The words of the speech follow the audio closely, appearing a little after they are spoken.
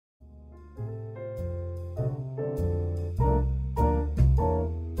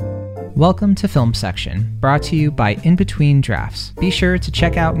Welcome to Film Section, brought to you by In Between Drafts. Be sure to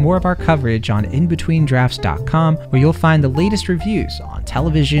check out more of our coverage on inbetweendrafts.com, where you'll find the latest reviews on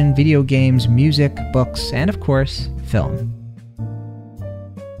television, video games, music, books, and of course, film.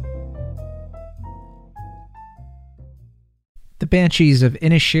 The Banshees of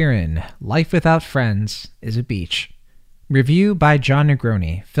Inisherin, Life Without Friends is a Beach. Review by John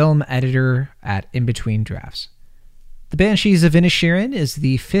Negroni, film editor at In Between Drafts. The Banshees of Inisherin is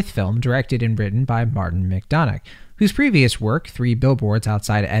the fifth film directed and written by Martin McDonagh, whose previous work, 3 Billboards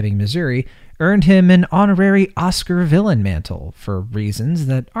Outside Ebbing, Missouri, earned him an honorary Oscar villain mantle for reasons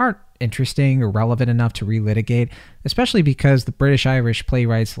that aren't interesting or relevant enough to relitigate, especially because the British-Irish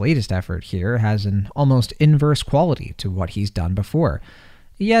playwright's latest effort here has an almost inverse quality to what he's done before.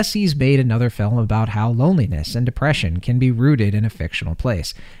 Yes, he's made another film about how loneliness and depression can be rooted in a fictional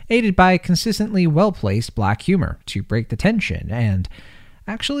place, aided by consistently well-placed black humor to break the tension, and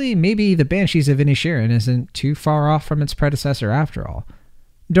actually, maybe The Banshees of Inisherin isn't too far off from its predecessor after all.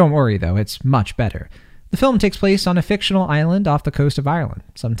 Don't worry though, it's much better. The film takes place on a fictional island off the coast of Ireland,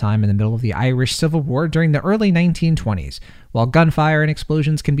 sometime in the middle of the Irish Civil War during the early 1920s. While gunfire and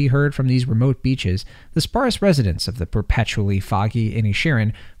explosions can be heard from these remote beaches, the sparse residents of the perpetually foggy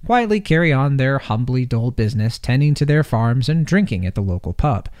Inisherin quietly carry on their humbly dull business, tending to their farms and drinking at the local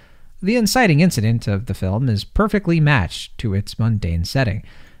pub. The inciting incident of the film is perfectly matched to its mundane setting.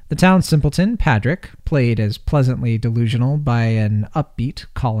 The town simpleton, Patrick, played as pleasantly delusional by an upbeat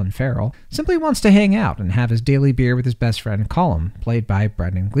Colin Farrell, simply wants to hang out and have his daily beer with his best friend Colm, played by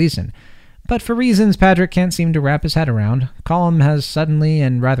Brendan Gleeson. But for reasons Patrick can't seem to wrap his head around, Colm has suddenly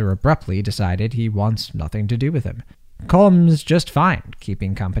and rather abruptly decided he wants nothing to do with him. Colm is just fine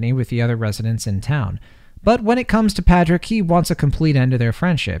keeping company with the other residents in town. But when it comes to Patrick, he wants a complete end to their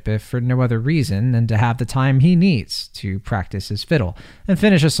friendship, if for no other reason than to have the time he needs to practice his fiddle and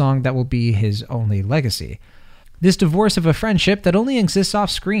finish a song that will be his only legacy. This divorce of a friendship that only exists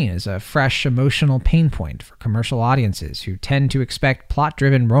off-screen is a fresh emotional pain point for commercial audiences who tend to expect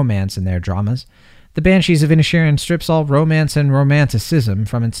plot-driven romance in their dramas. The Banshees of Inisherin strips all romance and romanticism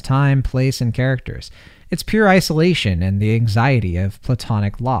from its time, place, and characters. It's pure isolation and the anxiety of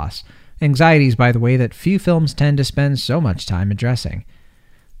platonic loss. Anxieties, by the way, that few films tend to spend so much time addressing.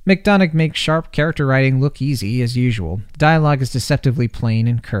 McDonagh makes sharp character writing look easy, as usual. The dialogue is deceptively plain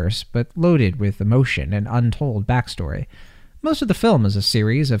and terse, but loaded with emotion and untold backstory. Most of the film is a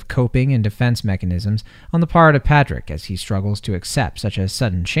series of coping and defense mechanisms on the part of Patrick as he struggles to accept such a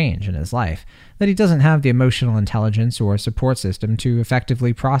sudden change in his life, that he doesn't have the emotional intelligence or support system to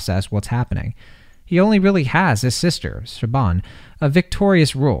effectively process what's happening. He only really has his sister, Siobhan, a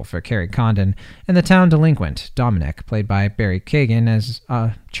victorious role for Carrie Condon, and the town delinquent, Dominic, played by Barry Keoghan, as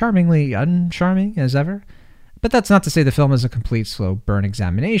charmingly uncharming as ever. But that's not to say the film is a complete slow burn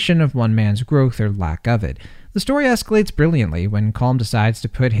examination of one man's growth or lack of it. The story escalates brilliantly when Colm decides to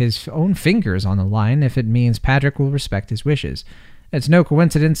put his own fingers on the line if it means Patrick will respect his wishes. It's no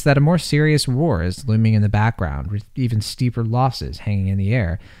coincidence that a more serious war is looming in the background, with even steeper losses hanging in the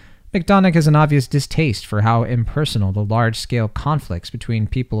air. McDonagh has an obvious distaste for how impersonal the large-scale conflicts between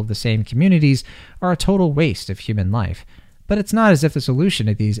people of the same communities are a total waste of human life. But it's not as if the solution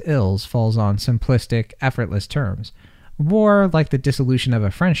to these ills falls on simplistic, effortless terms. War, like the dissolution of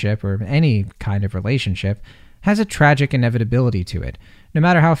a friendship or any kind of relationship, has a tragic inevitability to it, no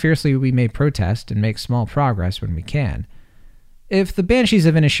matter how fiercely we may protest and make small progress when we can. If The Banshees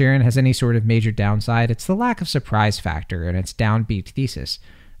of Inisherin has any sort of major downside, it's the lack of surprise factor in its downbeat thesis.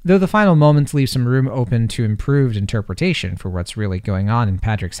 Though the final moments leave some room open to improved interpretation for what's really going on in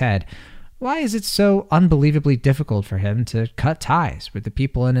Patrick's head, why is it so unbelievably difficult for him to cut ties with the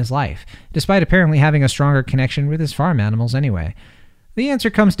people in his life, despite apparently having a stronger connection with his farm animals anyway? The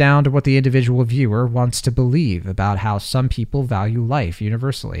answer comes down to what the individual viewer wants to believe about how some people value life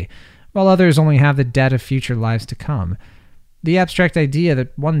universally, while others only have the debt of future lives to come. The abstract idea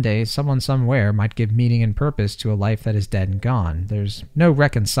that one day someone somewhere might give meaning and purpose to a life that is dead and gone. There's no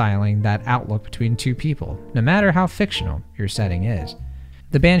reconciling that outlook between two people, no matter how fictional your setting is.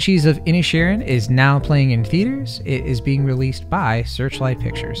 The Banshees of Inisherin is now playing in theaters. It is being released by Searchlight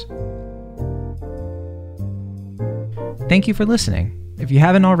Pictures. Thank you for listening. If you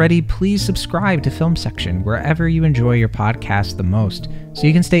haven't already, please subscribe to Film Section wherever you enjoy your podcast the most, so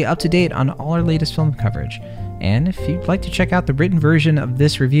you can stay up to date on all our latest film coverage. And if you'd like to check out the written version of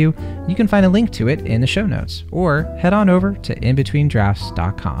this review, you can find a link to it in the show notes, or head on over to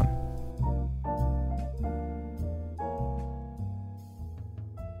inbetweendrafts.com.